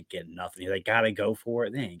said, they ain't getting nothing. They got to go for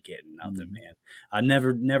it. They ain't getting nothing, man. I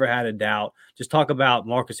never had a doubt. Just talk about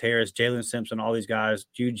Marcus Harris, Jalen Simpson, all these guys,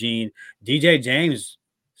 Eugene, DJ James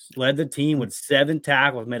led the team with 7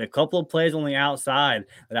 tackles, made a couple of plays on the outside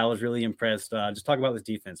that I was really impressed. Just talk about this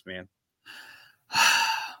defense, man.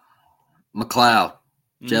 McLeod,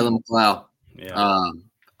 Jalen McLeod. Yeah.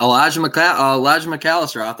 Elijah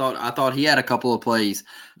McAllister. I thought he had a couple of plays.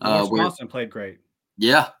 Lawrence Johnson played great.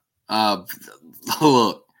 Yeah.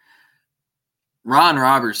 Look, Ron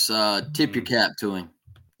Roberts. Tip your cap to him.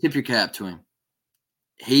 Tip your cap to him.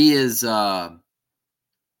 He is.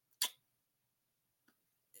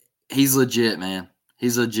 He's legit, man.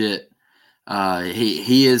 He's legit.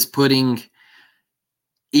 He is putting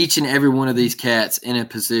each and every one of these cats in a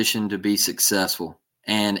position to be successful.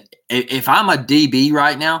 And if I'm a DB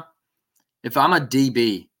right now, if I'm a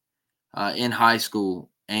DB in high school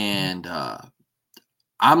and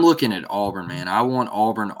I'm looking at Auburn, man, I want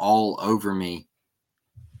Auburn all over me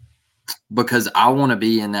because I want to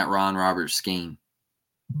be in that Ron Roberts scheme.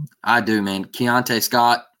 I do, man. Keontae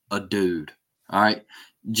Scott, a dude. All right.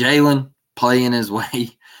 Jalen playing his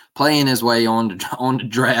way on the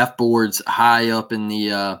draft boards, high up in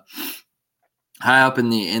the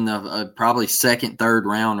probably second, third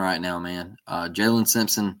round right now, man. Jalen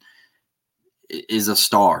Simpson is a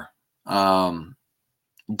star. DK,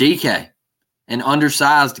 an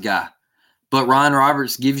undersized guy, but Ron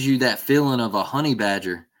Roberts gives you that feeling of a honey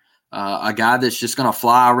badger, a guy that's just going to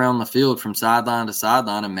fly around the field from sideline to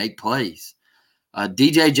sideline and make plays.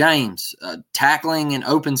 DJ James, tackling in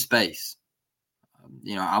open space.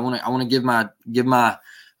 I want to give my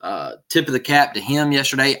tip of the cap to him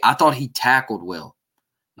yesterday. I thought he tackled well,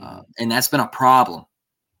 and that's been a problem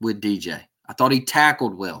with DJ. I thought he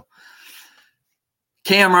tackled well.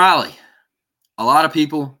 Cam Riley, a lot of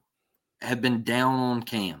people have been down on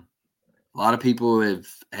Cam. A lot of people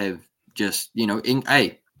have just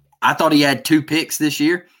hey, I thought he had 2 picks this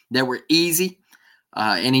year that were easy.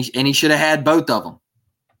 And he should have had both of them.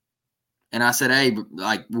 And I said, hey,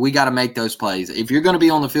 like, we got to make those plays. If you're going to be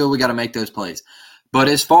on the field, we got to make those plays. But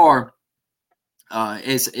as far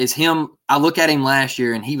as him, I look at him last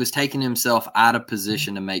year, and he was taking himself out of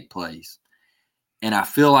position to make plays. And I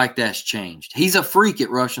feel like that's changed. He's a freak at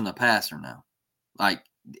rushing the passer now. Like,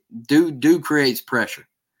 dude creates pressure.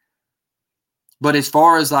 But as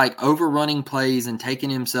far as, like, overrunning plays and taking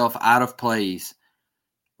himself out of plays,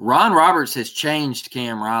 Ron Roberts has changed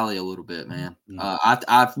Cam Riley a little bit, man.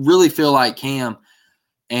 I really feel like Cam,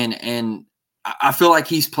 and I feel like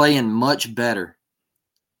he's playing much better.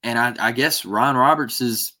 And I guess Ron Roberts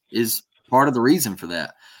is part of the reason for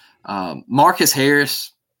that. Marcus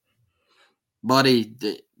Harris, buddy,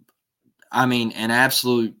 an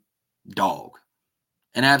absolute dog.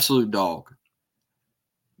 An absolute dog.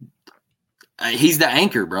 He's the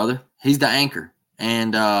anchor, brother. He's the anchor.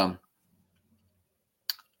 And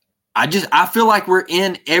I feel like we're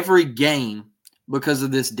in every game because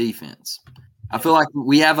of this defense. I feel like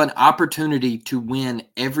we have an opportunity to win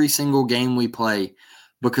every single game we play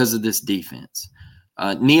because of this defense.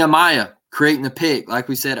 Nehemiah creating the pick, like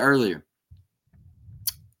we said earlier.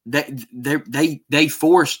 They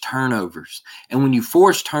force turnovers. And when you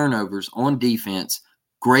force turnovers on defense,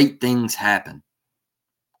 great things happen.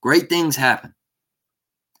 Great things happen.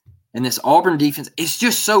 And this Auburn defense, it's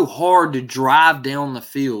just so hard to drive down the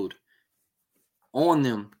field on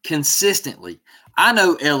them consistently. I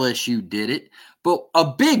know LSU did it, but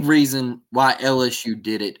a big reason why LSU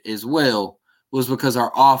did it as well was because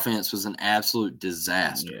our offense was an absolute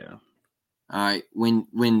disaster. Yeah. All right.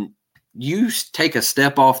 When you take a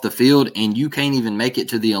step off the field and you can't even make it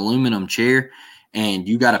to the aluminum chair and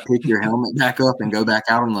you got to pick your helmet back up and go back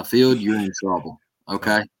out on the field, you're in trouble.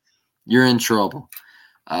 Okay. You're in trouble.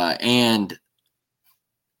 And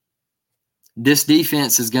this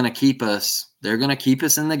defense is going to keep us. They're going to keep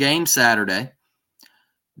us in the game Saturday.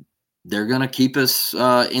 They're going to keep us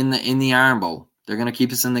in the Iron Bowl. They're going to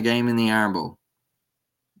keep us in the game in the Iron Bowl.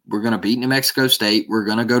 We're going to beat New Mexico State. We're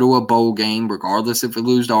going to go to a bowl game, regardless if we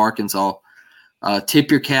lose to Arkansas.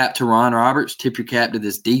 Tip your cap to Ron Roberts. Tip your cap to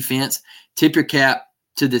this defense. Tip your cap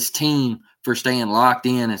to this team for staying locked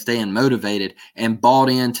in and staying motivated and bought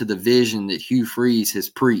into the vision that Hugh Freeze has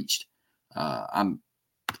preached.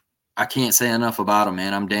 I can't say enough about him,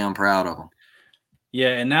 man. I'm damn proud of him.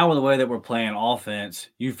 Yeah, and now with the way that we're playing offense,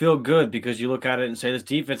 you feel good because you look at it and say this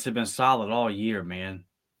defense has been solid all year, man.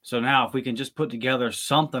 So now if we can just put together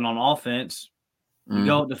something on offense, you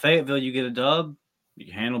go up to Fayetteville, you get a dub, you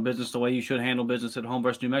can handle business the way you should handle business at home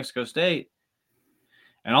versus New Mexico State.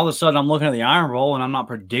 And all of a sudden I'm looking at the Iron Bowl and I'm not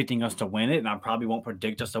predicting us to win it, and I probably won't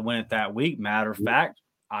predict us to win it that week. Matter of fact,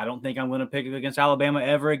 I don't think I'm going to pick it against Alabama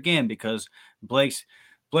ever again because Blake's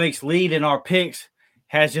lead in our picks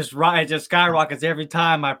has just skyrockets every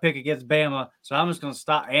time I pick against Bama. So I'm just going to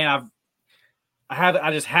stop. And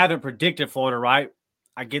I just haven't predicted Florida right.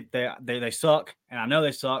 I get that they suck, and I know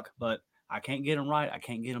they suck, but I can't get them right. I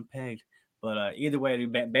can't get them pegged. But either way,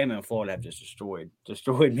 Bama and Florida have just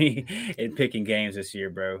destroyed me in picking games this year,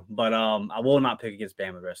 bro. But I will not pick against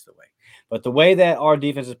Bama the rest of the way. But the way that our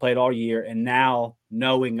defense has played all year, and now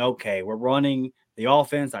knowing, okay, we're running the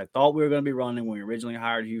offense I thought we were going to be running when we originally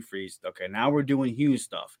hired Hugh Freeze. Okay, now we're doing Hugh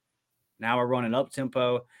stuff. Now we're running up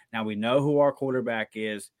tempo. Now we know who our quarterback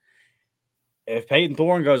is. If Peyton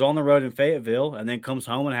Thorne goes on the road in Fayetteville and then comes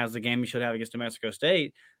home and has the game he should have against New Mexico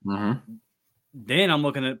State, then I'm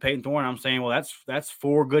looking at Peyton Thorne. I'm saying, well, that's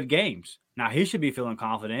 4 good games. Now he should be feeling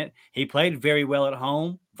confident. He played very well at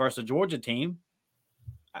home versus a Georgia team.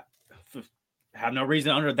 I have no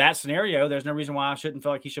reason under that scenario. There's no reason why I shouldn't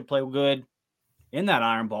feel like he should play good in that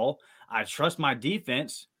Iron Bowl. I trust my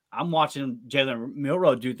defense. I'm watching Jalen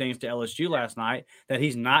Milroe do things to LSU last night that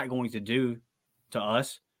he's not going to do to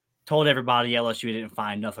us. Told everybody LSU didn't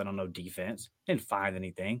find nothing on no defense. Didn't find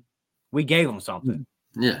anything. We gave them something.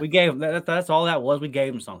 Yeah. We gave them that's all that was. We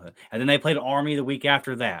gave them something. And then they played Army the week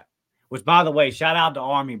after that. Which, by the way, shout out to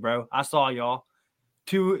Army, bro. I saw y'all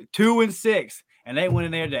 2-6, and they went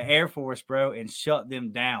in there to Air Force, bro, and shut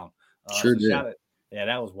them down. Sure did. Yeah,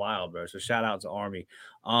 that was wild, bro. So shout out to Army.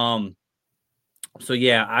 So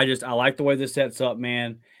yeah, I like the way this sets up,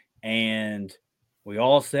 man. And we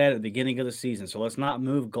all said at the beginning of the season, so let's not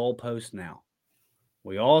move goalposts now.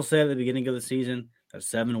 We all said at the beginning of the season that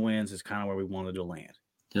 7 wins is kind of where we wanted to land.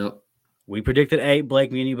 Yep. We predicted 8.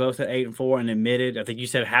 Blake, me and you both said 8-4 and admitted. I think you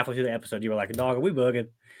said halfway through the episode, you were like, dog, are we bugging?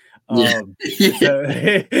 And we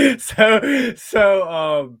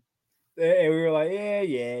were like,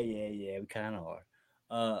 yeah, we kind of are.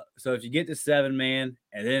 So if you get to 7, man,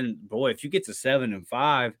 and then, boy, if you get to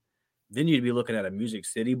 7-5, then you'd be looking at a Music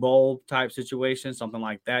City Bowl type situation, something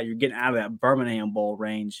like that. You're getting out of that Birmingham Bowl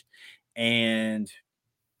range, and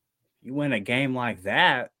you win a game like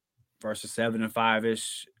that versus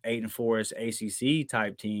 7-5-ish, 8-4-ish ACC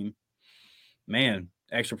type team. Man,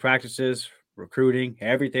 extra practices, recruiting,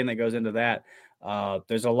 everything that goes into that.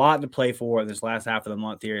 There's a lot to play for this last half of the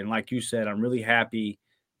month here, and like you said, I'm really happy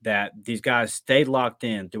that these guys stayed locked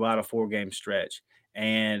in throughout a 4-game stretch.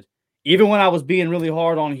 And even when I was being really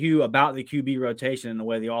hard on Hugh about the QB rotation and the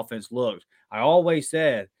way the offense looked, I always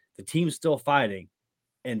said the team's still fighting,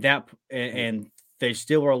 and they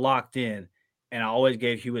still were locked in. And I always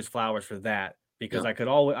gave Hugh his flowers for that because I could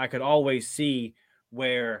always see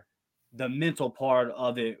where the mental part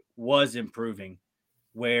of it was improving,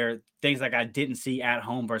 where things like I didn't see at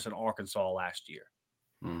home versus Arkansas last year.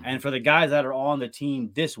 And for the guys that are on the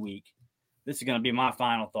team this week, this is going to be my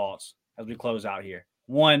final thoughts as we close out here.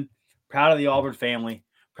 1, proud of the Auburn family.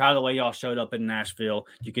 Proud of the way y'all showed up in Nashville.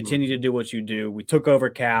 You continue to do what you do. We took over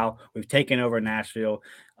Cal. We've taken over Nashville.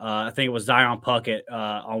 I think it was Zion Puckett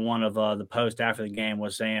on one of the posts after the game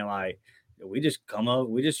was saying, like, we just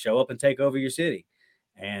show up and take over your city.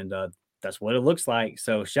 And that's what it looks like.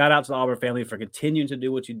 So shout out to the Auburn family for continuing to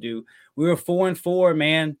do what you do. We were 4-4,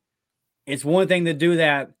 man. It's one thing to do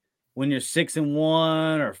that when you're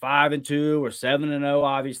 6-1 or 5-2 or 7-0,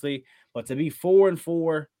 obviously, but to be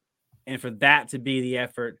 4-4 and for that to be the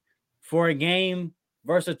effort for a game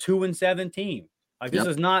versus a 2-7 team. Like, this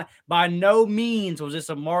is not, by no means was this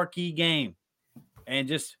a marquee game. And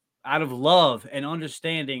just out of love and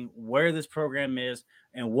understanding where this program is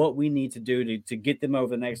and what we need to do to get them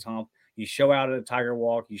over the next hump, you show out at a Tiger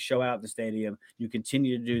Walk, you show out at the stadium, you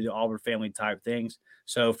continue to do the Auburn family type things.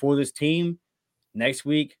 So for this team, next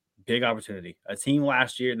week, big opportunity. A team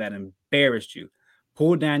last year that embarrassed you,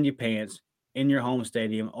 pulled down your pants in your home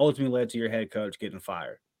stadium, ultimately led to your head coach getting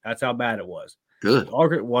fired. That's how bad it was. Good. It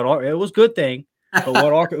was a good thing, but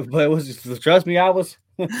but it was, trust me, I was,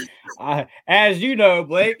 as you know,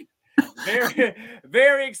 Blake, very,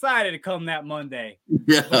 very excited to come that Monday.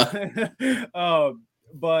 Yeah.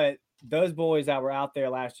 But those boys that were out there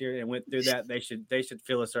last year and went through that, they should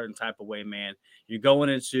feel a certain type of way, man. You're going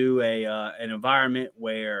into an environment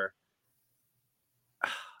where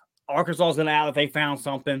Arkansas is going to out if they found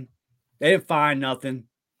something. They didn't find nothing.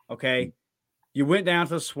 Okay. You went down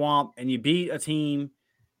to the swamp and you beat a team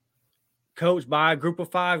coached by a group of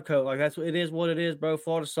 5 coach. Like, that's what it is, bro.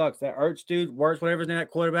 Florida sucks. That Ertz dude, works, whatever's in that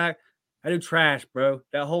quarterback. That dude trash, bro.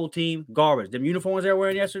 That whole team, garbage. Them uniforms they were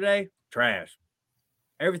wearing yesterday, trash.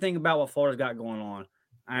 Everything about what Florida's got going on,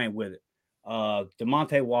 I ain't with it.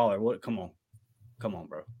 DeMonte Waller, come on,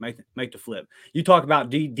 bro. Make the flip. You talked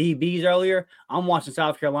about DBs earlier. I'm watching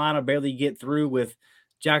South Carolina barely get through with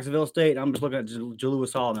Jacksonville State. I'm just looking at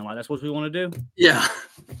Jalewis Hall and I'm like, that's what we want to do? Yeah.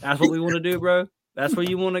 That's what we want to do, bro. That's where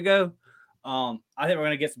you want to go. I think we're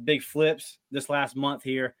going to get some big flips this last month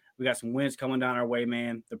here. We got some wins coming down our way,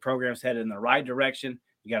 man. The program's headed in the right direction.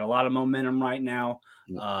 You got a lot of momentum right now.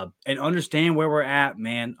 And understand where we're at,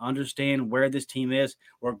 man. Understand where this team is.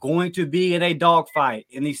 We're going to be in a dogfight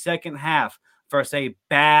in the second half versus a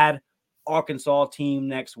bad Arkansas team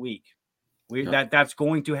next week. That's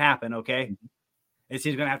going to happen, okay? This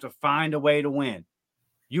team's going to have to find a way to win.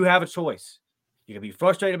 You have a choice. You can be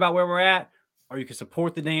frustrated about where we're at, or you can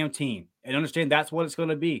support the damn team and understand that's what it's going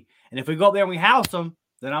to be. And if we go up there and we house them,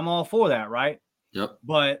 then I'm all for that, right? Yep.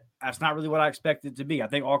 But that's not really what I expected it to be. I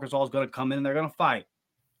think Arkansas is going to come in and they're going to fight,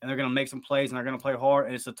 and they're going to make some plays, and they're going to play hard.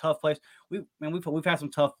 And it's a tough place. We've had some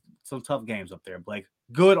tough games up there, Blake.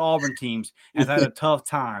 Good Auburn teams have had a tough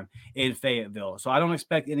time in Fayetteville, so I don't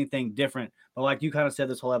expect anything different. But like you kind of said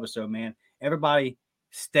this whole episode, man, everybody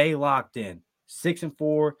stay locked in.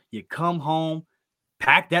 6-4, you come home,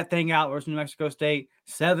 pack that thing out versus New Mexico State.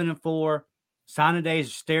 7-4, signing day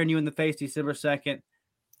is staring you in the face December 2nd.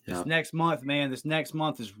 This next month, man,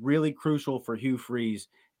 is really crucial for Hugh Freeze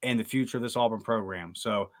and the future of this Auburn program.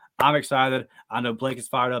 So I'm excited. I know Blake is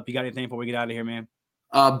fired up. You got anything before we get out of here, man?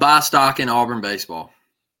 Buy stock in Auburn baseball.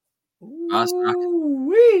 Buy stock.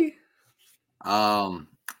 Ooh-wee. I'm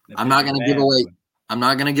not going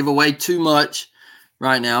to give away too much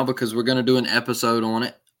right now because we're going to do an episode on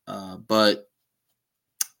it. But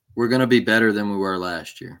we're going to be better than we were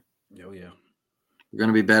last year. Oh yeah. We're going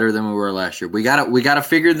to be better than we were last year. We got to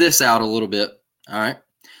figure this out a little bit. All right.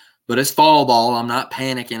 But it's fall ball. I'm not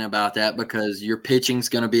panicking about that because your pitching's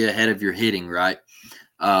going to be ahead of your hitting, right?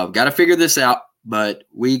 Got to figure this out. But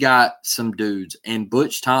we got some dudes. And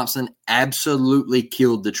Butch Thompson absolutely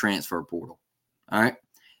killed the transfer portal. All right.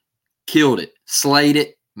 Killed it. Slayed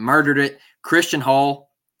it. Murdered it. Christian Hall,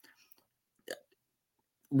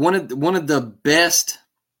 one of the best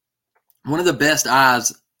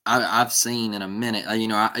eyes I've seen in a minute.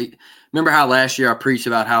 I remember how last year I preached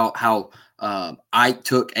about how Ike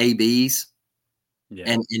took ABs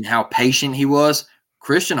and how patient he was.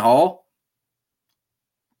 Christian Hall,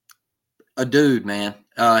 a dude, man.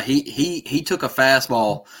 He took a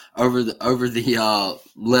fastball over the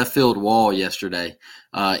left field wall yesterday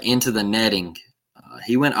into the netting.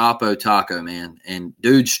 He went Oppo Taco, man, and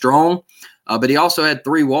dude's strong, but he also had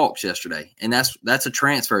 3 walks yesterday, and that's a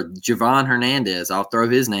transfer. Javon Hernandez, I'll throw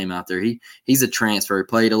his name out there. He's a transfer. He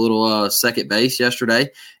played a little second base yesterday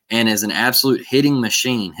and is an absolute hitting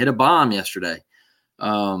machine. Hit a bomb yesterday.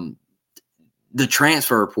 The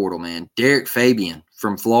transfer portal, man. Derek Fabian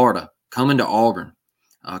from Florida coming to Auburn.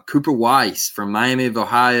 Cooper Weiss from Miami of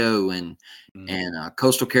Ohio and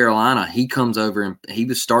Coastal Carolina. He comes over and he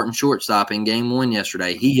was starting shortstop in game 1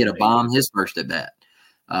 yesterday. He hit a bomb his first at bat.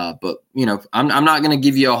 But I'm not going to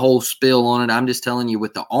give you a whole spill on it. I'm just telling you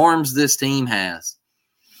with the arms this team has,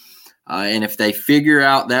 and if they figure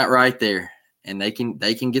out that right there, and they can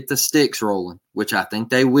get the sticks rolling, which I think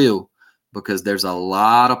they will, because there's a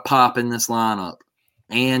lot of pop in this lineup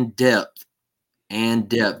and depth.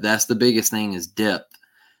 That's the biggest thing is depth.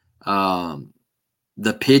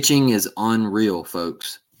 The pitching is unreal,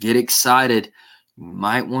 folks. Get excited. You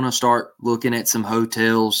might want to start looking at some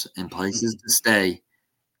hotels and places to stay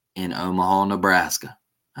in Omaha, Nebraska.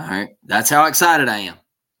 All right. That's how excited I am.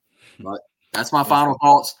 But that's my final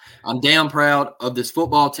thoughts. I'm damn proud of this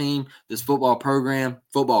football team, this football program,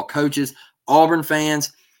 football coaches, Auburn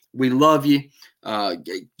fans. We love you.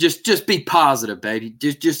 Just be positive, baby.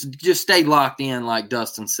 Just stay locked in, like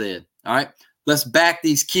Dustin said. All right. Let's back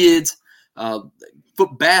these kids.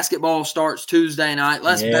 Basketball starts Tuesday night.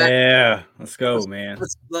 Let's go, man.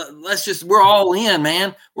 We're all in,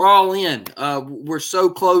 man. We're all in. We're so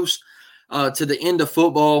close to the end of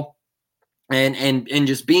football and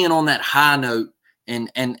just being on that high note.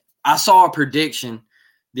 And I saw a prediction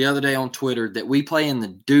the other day on Twitter that we play in the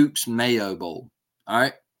Duke's Mayo Bowl. All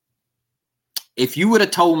right. If you would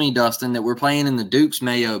have told me, Dustin, that we're playing in the Duke's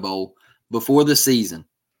Mayo Bowl before the season,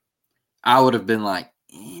 I would have been like,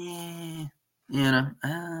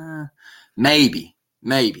 maybe.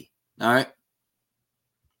 All right.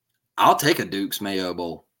 I'll take a Duke's Mayo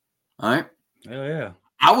Bowl. All right. Hell yeah.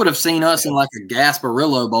 I would have seen us in like a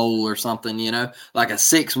Gasparillo Bowl or something, like a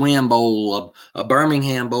 6-win bowl, a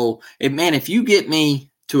Birmingham Bowl. If you get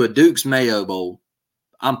me to a Duke's Mayo Bowl,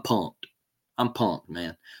 I'm pumped.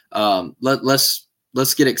 Man. Let's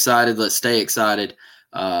get excited. Let's stay excited.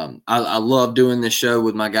 I love doing this show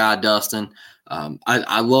with my guy, Dustin.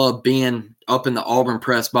 I love being up in the Auburn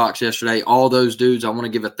press box yesterday. All those dudes, I want to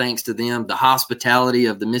give a thanks to them. The hospitality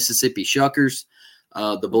of the Mississippi Shuckers,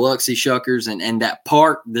 the Biloxi Shuckers, and that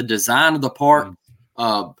park, the design of the park,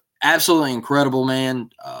 absolutely incredible, man.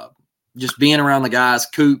 Just being around the guys.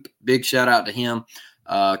 Coop, big shout out to him.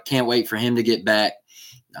 Can't wait for him to get back.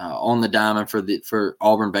 on the diamond for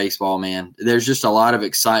Auburn baseball, man. There's just a lot of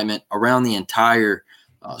excitement around the entire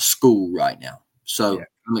school right now. So yeah.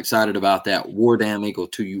 I'm excited about that. War Damn Eagle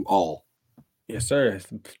to you all. Yes, sir.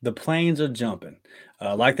 The planes are jumping.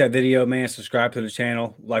 Like that video, man. Subscribe to the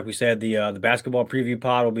channel. Like we said, the basketball preview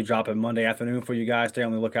pod will be dropping Monday afternoon for you guys. Stay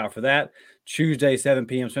on the lookout for that. Tuesday, 7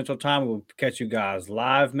 p.m. Central Time. We'll catch you guys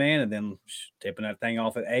live, man, and then tipping that thing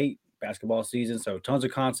off at 8. Basketball season. So tons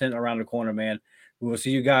of content around the corner, man. We will see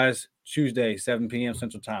you guys Tuesday, 7 p.m.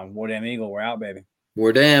 Central Time. War Damn Eagle. We're out, baby.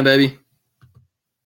 War Damn, baby.